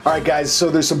All right, guys,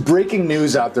 so there's some breaking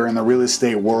news out there in the real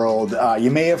estate world. You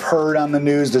may have heard on the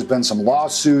news there's been some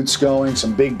lawsuits going.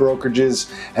 Some big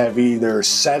brokerages have either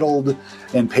settled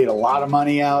and paid a lot of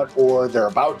money out or they're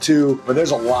about to, but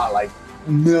there's a lot, like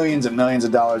millions and millions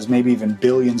of dollars, maybe even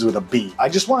billions with a B. I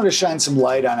just wanted to shine some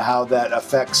light on how that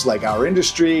affects like our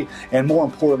industry and more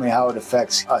importantly, how it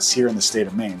affects us here in the state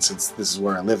of Maine, since this is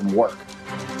where I live and work.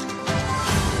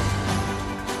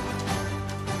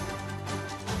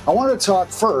 I want to talk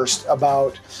first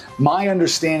about my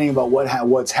understanding about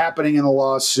what's happening in the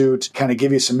lawsuit, kind of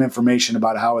give you some information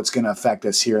about how it's going to affect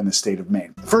us here in the state of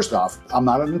Maine. First off, I'm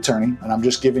not an attorney, and I'm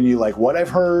just giving you like what I've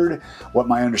heard, what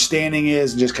my understanding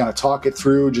is, and just kind of talk it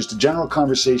through, just a general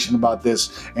conversation about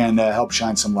this and help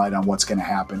shine some light on what's going to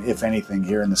happen, if anything,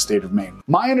 here in the state of Maine.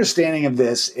 My understanding of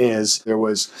this is there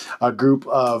was a group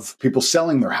of people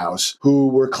selling their house who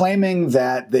were claiming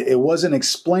that it wasn't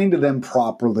explained to them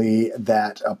properly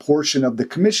that a portion of the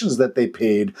commissions that they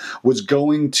paid was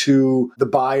going to the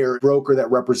buyer broker that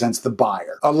represents the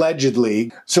buyer,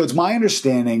 allegedly. So it's my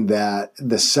understanding that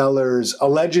the sellers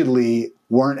allegedly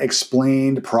weren't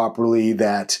explained properly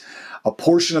that a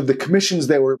portion of the commissions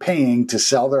they were paying to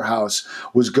sell their house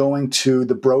was going to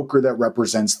the broker that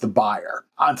represents the buyer.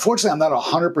 Unfortunately, I'm not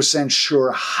 100%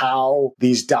 sure how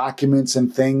these documents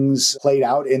and things played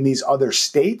out in these other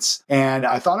states. And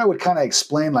I thought I would kind of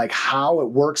explain like how it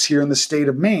works here in the state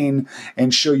of Maine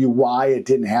and show you why it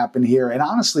didn't happen here. And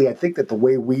honestly, I think that the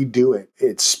way we do it,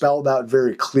 it's spelled out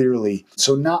very clearly.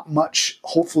 So not much,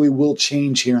 hopefully, will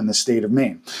change here in the state of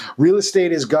Maine. Real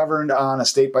estate is governed on a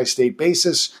state-by-state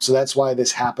basis. So that's why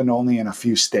this happened only in a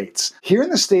few states. Here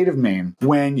in the state of Maine,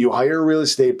 when you hire a real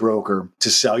estate broker to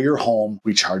sell your home,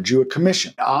 we charge you a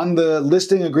commission. On the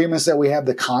listing agreements that we have,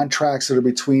 the contracts that are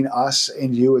between us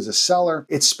and you as a seller,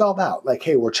 it's spelled out like,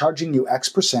 hey, we're charging you X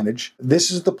percentage. This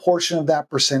is the portion of that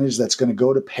percentage that's going to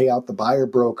go to pay out the buyer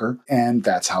broker. And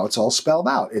that's how it's all spelled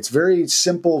out. It's very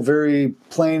simple, very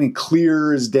plain and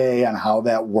clear as day on how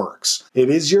that works. It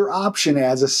is your option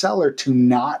as a seller to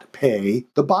not pay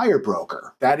the buyer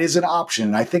broker. That is an option.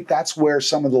 And I think that's where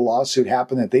some of the lawsuit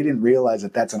happened, that they didn't realize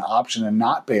that that's an option and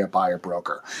not pay a buyer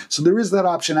broker. So there is that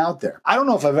option out there. I don't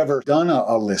know if I've ever done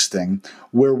a listing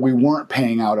where we weren't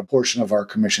paying out a portion of our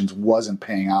commissions, wasn't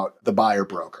paying out the buyer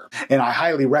broker. And I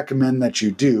highly recommend that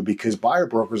you do, because buyer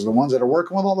brokers are the ones that are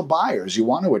working with all the buyers. You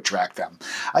want to attract them.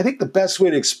 I think the best way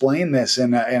to explain this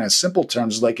in a simple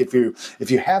terms is like if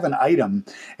you have an item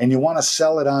and you want to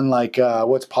sell it on like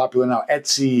what's popular now,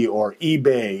 Etsy or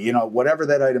eBay, whatever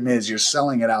that item is, you're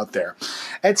selling it out there.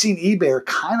 Etsy and eBay are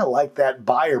kind of like that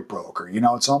buyer broker.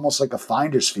 It's almost like a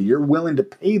finder's fee. You're willing to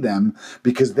pay them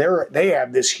because they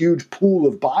have this huge pool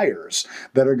of buyers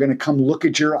that are going to come look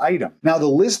at your item. Now, the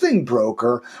listing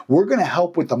broker, we're going to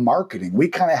help with the marketing. We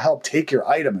kind of help take your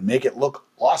item and make it look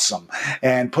awesome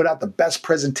and put out the best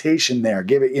presentation there.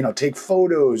 Give it, take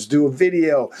photos, do a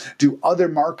video, do other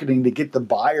marketing to get the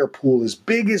buyer pool as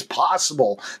big as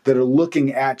possible that are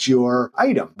looking at your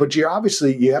item. But you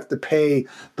have to pay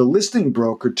the listing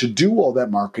broker to do all that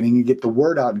marketing and get the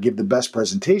word out and give the best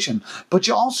presentation. But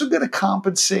you also got to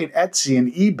compensate Etsy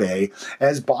and eBay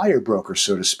as buyer brokers,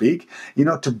 so to speak,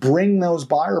 to bring those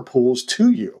buyer pools to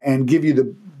you and give you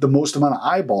the most amount of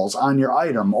eyeballs on your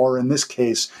item, or in this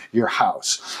case, your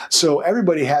house. So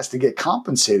everybody has to get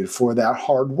compensated for that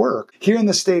hard work. Here in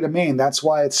the state of Maine, that's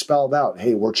why it's spelled out.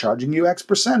 Hey, we're charging you X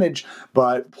percentage,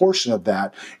 but a portion of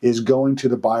that is going to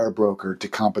the buyer broker to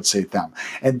compensate them.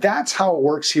 And that's how it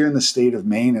works here in the state of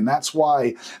Maine. And that's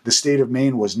why the state of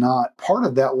Maine was not part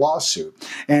of that lawsuit.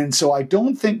 And so I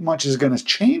don't think much is going to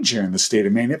change here in the state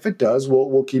of Maine. If it does,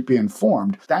 we'll keep you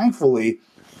informed. Thankfully,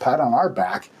 pat on our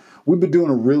back, we've been doing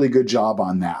a really good job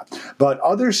on that. But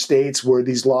other states where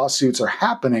these lawsuits are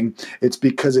happening, it's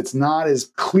because it's not as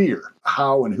clear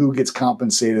how and who gets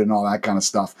compensated and all that kind of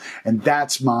stuff. And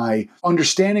that's my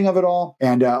understanding of it all.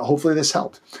 And hopefully this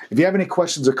helped. If you have any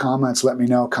questions or comments, let me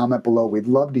know. Comment below. We'd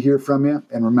love to hear from you.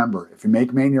 And remember, if you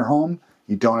make Maine your home,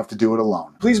 you don't have to do it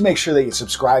alone. Please make sure that you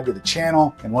subscribe to the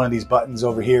channel and one of these buttons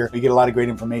over here. You get a lot of great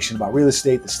information about real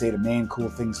estate, the state of Maine, cool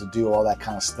things to do, all that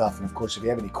kind of stuff. And of course, if you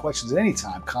have any questions at any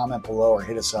time, comment below or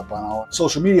hit us up on all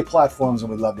social media platforms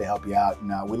and we'd love to help you out.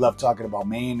 And we love talking about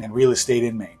Maine and real estate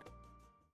in Maine.